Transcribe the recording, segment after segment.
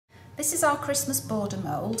This is our Christmas border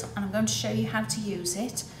mould and I'm going to show you how to use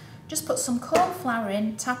it. Just put some corn flour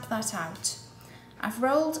in, tap that out. I've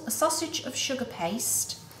rolled a sausage of sugar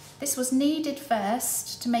paste. This was kneaded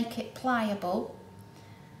first to make it pliable.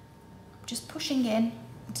 Just pushing in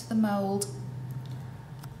into the mould.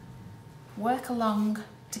 Work along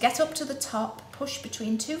to get up to the top, push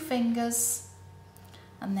between two fingers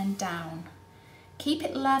and then down. Keep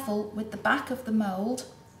it level with the back of the mould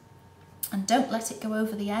and don't let it go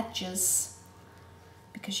over the edges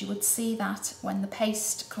because you would see that when the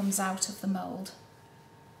paste comes out of the mould.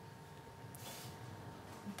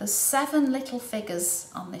 There's 7 little figures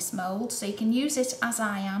on this mould, so you can use it as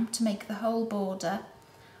I am to make the whole border,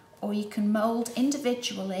 or you can mould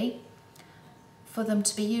individually for them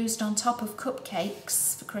to be used on top of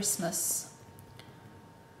cupcakes for Christmas,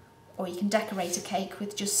 or you can decorate a cake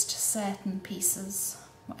with just certain pieces,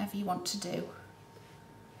 whatever you want to do.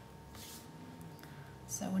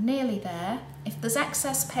 So we're nearly there. If there's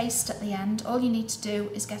excess paste at the end, all you need to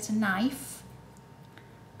do is get a knife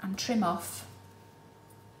and trim off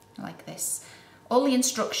like this. All the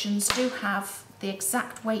instructions do have the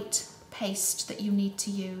exact weight paste that you need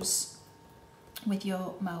to use with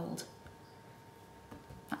your mould.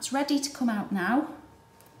 That's ready to come out now.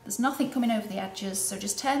 There's nothing coming over the edges, so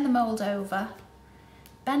just turn the mould over,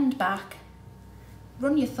 bend back,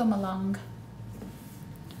 run your thumb along,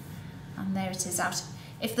 and there it is out.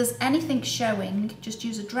 If there's anything showing, just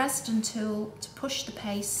use a Dresden tool to push the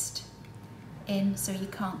paste in so you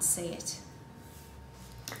can't see it.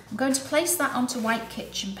 I'm going to place that onto white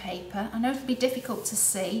kitchen paper. I know it'll be difficult to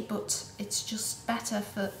see, but it's just better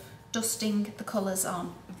for dusting the colours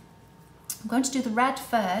on. I'm going to do the red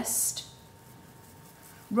first.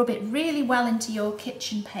 Rub it really well into your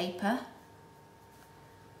kitchen paper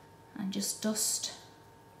and just dust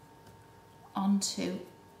onto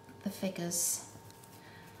the figures.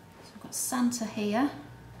 So I've got Santa here.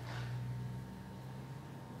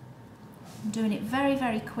 I'm doing it very,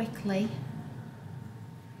 very quickly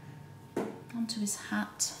onto his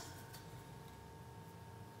hat,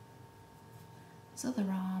 his other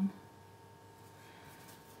arm.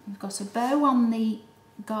 We've got a bow on the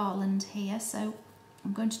garland here, so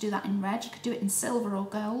I'm going to do that in red. You could do it in silver or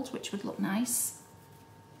gold, which would look nice.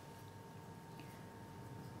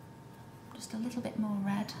 Just a little bit more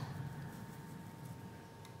red.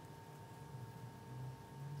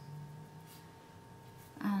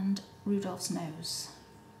 And Rudolph's nose.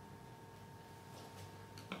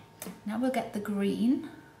 Now we'll get the green.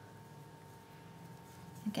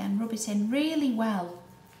 Again, rub it in really well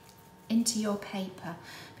into your paper,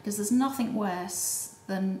 because there's nothing worse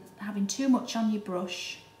than having too much on your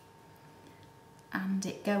brush and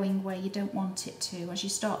it going where you don't want it to. As you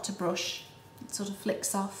start to brush, it sort of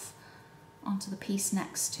flicks off onto the piece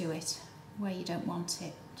next to it where you don't want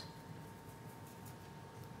it.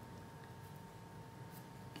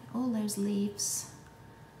 Get all those leaves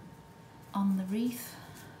on the wreath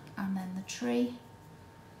and then the tree.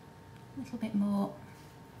 A little bit more.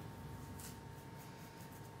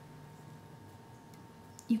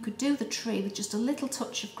 You could do the tree with just a little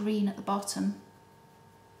touch of green at the bottom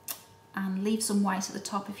and leave some white at the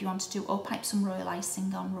top if you wanted to, or pipe some royal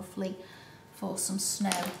icing on roughly for some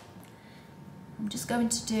snow. I'm just going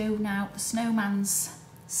to do now the snowman's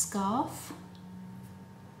scarf.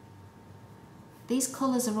 These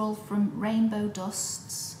colours are all from Rainbow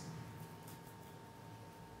Dusts.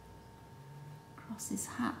 Across his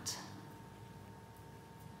hat.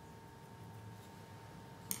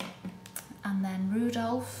 And then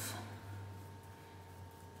Rudolph,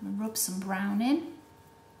 I'm going to rub some brown in.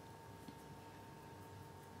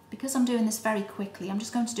 Because I'm doing this very quickly, I'm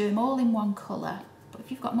just going to do him all in one colour. But if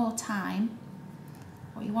you've got more time,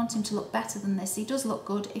 or you want him to look better than this, he does look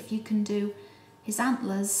good if you can do his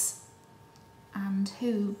antlers and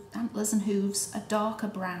hooves a darker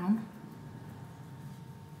brown.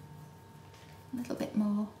 A little bit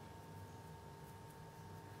more.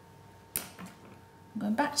 I'm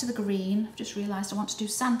going back to the green. I've just realised I want to do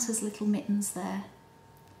Santa's little mittens there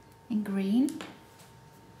in green.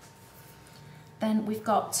 Then we've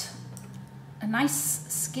got a nice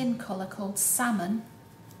skin colour called salmon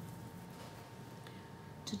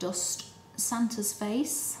to dust Santa's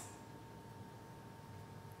face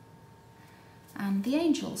and the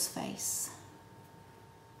angel's face.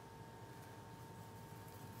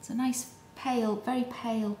 It's a nice pale, very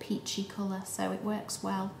pale peachy colour, so it works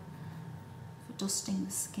well dusting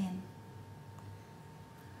the skin.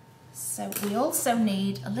 So we also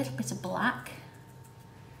need a little bit of black.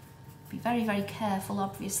 Be very, very careful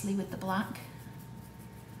obviously with the black.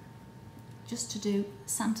 Just to do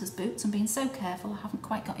Santa's boots. I'm being so careful, I haven't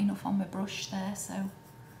quite got enough on my brush there, so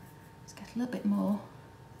Let's get a little bit more.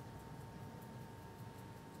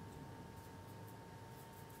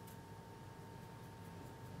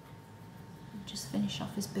 And just finish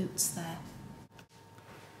off his boots there.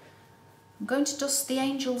 I'm going to dust the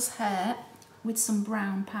angel's hair with some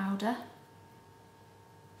brown powder.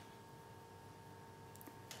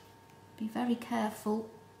 Be very careful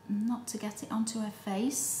not to get it onto her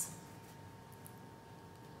face.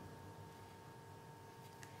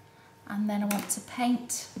 And then I want to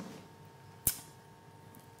paint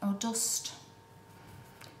or dust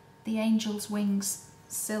the angel's wings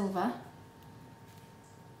silver.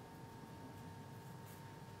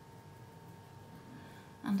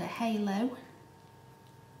 And a halo.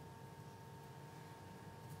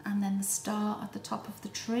 And then the star at the top of the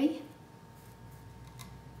tree.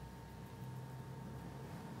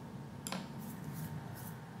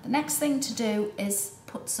 The next thing to do is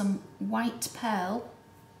put some white pearl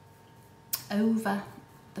over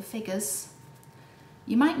the figures.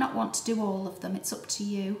 You might not want to do all of them, it's up to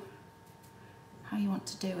you how you want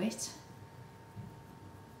to do it.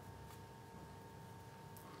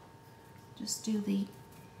 Just do the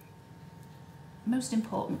most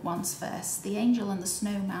important ones first, the angel and the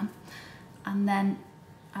snowman, and then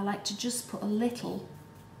I like to just put a little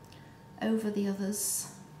over the others,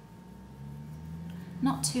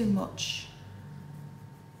 not too much.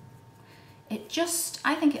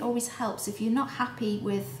 I think it always helps if you're not happy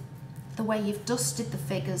with the way you've dusted the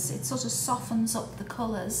figures, it sort of softens up the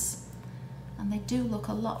colours and they do look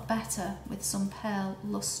a lot better with some pearl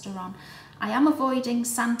lustre on. I am avoiding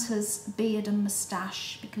Santa's beard and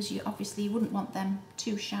moustache because obviously you wouldn't want them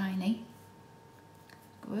too shiny.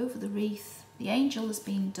 Go over the wreath, the angel has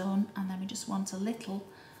been done, and then we just want a little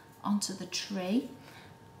onto the tree.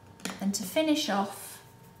 Then to finish off,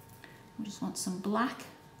 we just want some black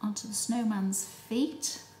onto the snowman's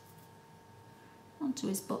feet, onto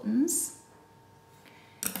his buttons.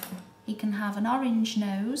 He can have an orange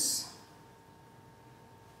nose.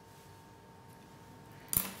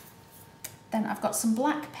 Then I've got some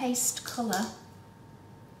black paste colour.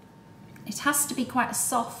 It has to be quite a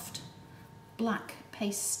soft black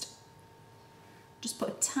paste. Just put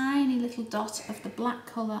a tiny little dot of the black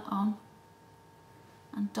colour on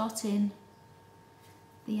and dot in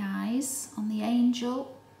the eyes on the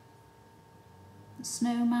angel, the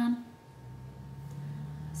snowman,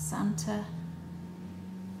 Santa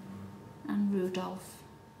and Rudolph.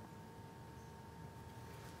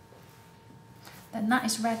 Then that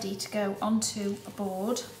is ready to go onto a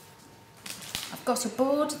board. I've got a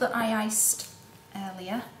board that I iced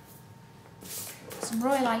earlier, some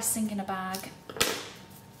royal icing in a bag.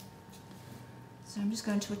 So I'm just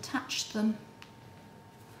going to attach them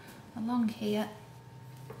along here.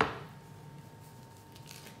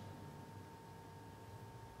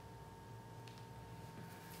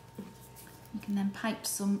 You can then pipe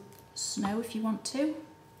some snow if you want to.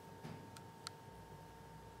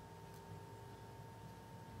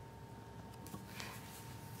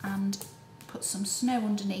 And put some snow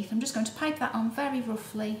underneath. I'm just going to pipe that on very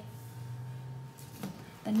roughly,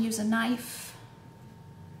 then use a knife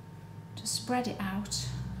to spread it out.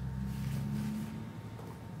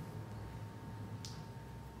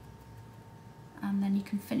 And then you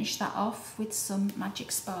can finish that off with some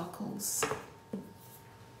magic sparkles.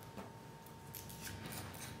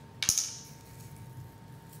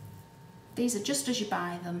 These are just as you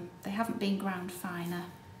buy them, they haven't been ground finer.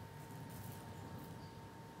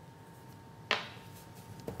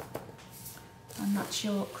 And that's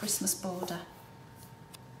your Christmas border.